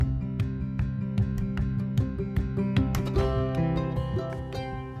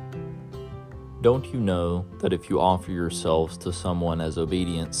Don't you know that if you offer yourselves to someone as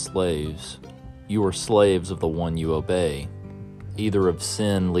obedient slaves, you are slaves of the one you obey, either of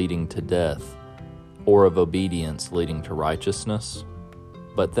sin leading to death, or of obedience leading to righteousness?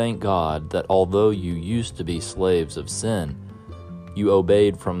 But thank God that although you used to be slaves of sin, you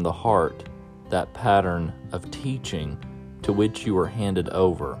obeyed from the heart that pattern of teaching to which you were handed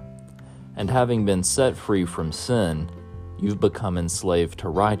over, and having been set free from sin, you've become enslaved to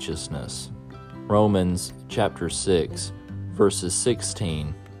righteousness. Romans chapter 6, verses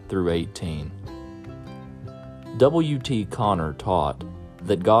 16 through 18. W.T. Connor taught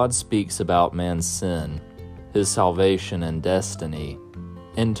that God speaks about man's sin, his salvation and destiny,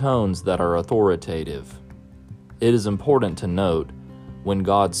 in tones that are authoritative. It is important to note, when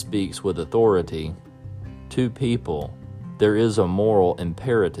God speaks with authority to people, there is a moral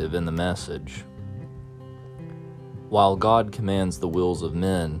imperative in the message. While God commands the wills of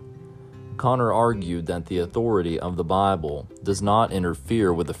men, Connor argued that the authority of the Bible does not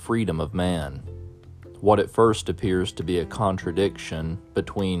interfere with the freedom of man. What at first appears to be a contradiction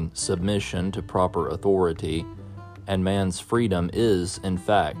between submission to proper authority and man's freedom is, in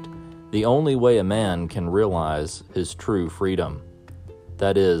fact, the only way a man can realize his true freedom.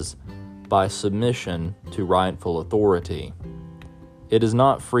 That is, by submission to rightful authority. It is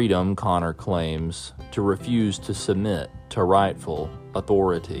not freedom, Connor claims, to refuse to submit to rightful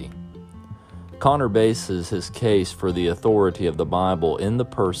authority. Connor bases his case for the authority of the Bible in the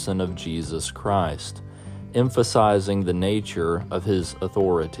person of Jesus Christ, emphasizing the nature of his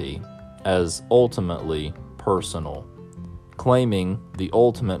authority as ultimately personal, claiming the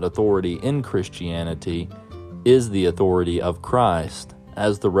ultimate authority in Christianity is the authority of Christ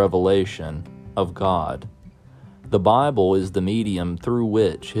as the revelation of God. The Bible is the medium through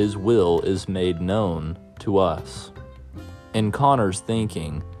which his will is made known to us. In Connor's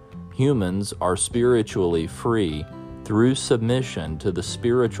thinking, humans are spiritually free through submission to the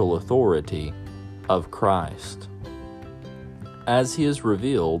spiritual authority of Christ, as he is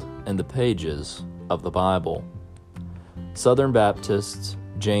revealed in the pages of the Bible. Southern Baptists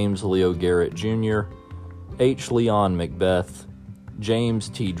James Leo Garrett Jr., H. Leon Macbeth, James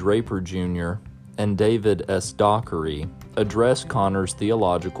T. Draper Jr., and David S. Dockery address Connor's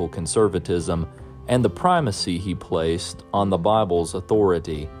theological conservatism and the primacy he placed on the Bible's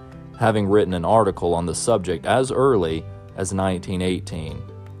authority, having written an article on the subject as early as 1918.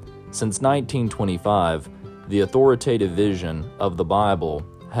 Since 1925, the authoritative vision of the Bible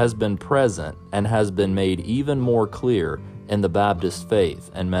has been present and has been made even more clear in the Baptist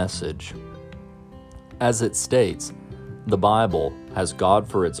faith and message. As it states, the Bible has God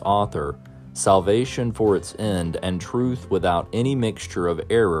for its author, salvation for its end, and truth without any mixture of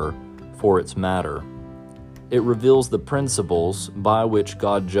error for its matter. It reveals the principles by which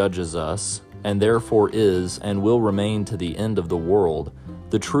God judges us, and therefore is and will remain to the end of the world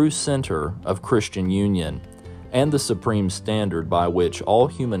the true center of Christian union, and the supreme standard by which all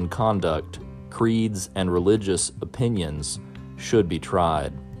human conduct, creeds, and religious opinions should be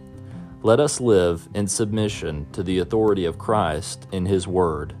tried. Let us live in submission to the authority of Christ in His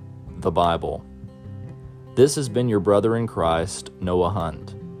Word, the Bible. This has been your brother in Christ, Noah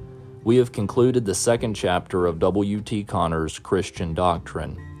Hunt. We have concluded the second chapter of W.T. Connor's Christian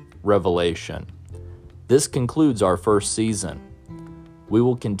Doctrine, Revelation. This concludes our first season. We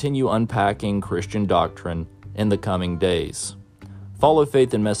will continue unpacking Christian doctrine in the coming days. Follow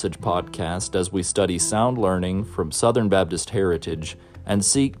Faith and Message podcast as we study sound learning from Southern Baptist heritage and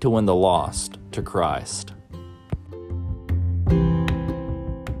seek to win the lost to Christ.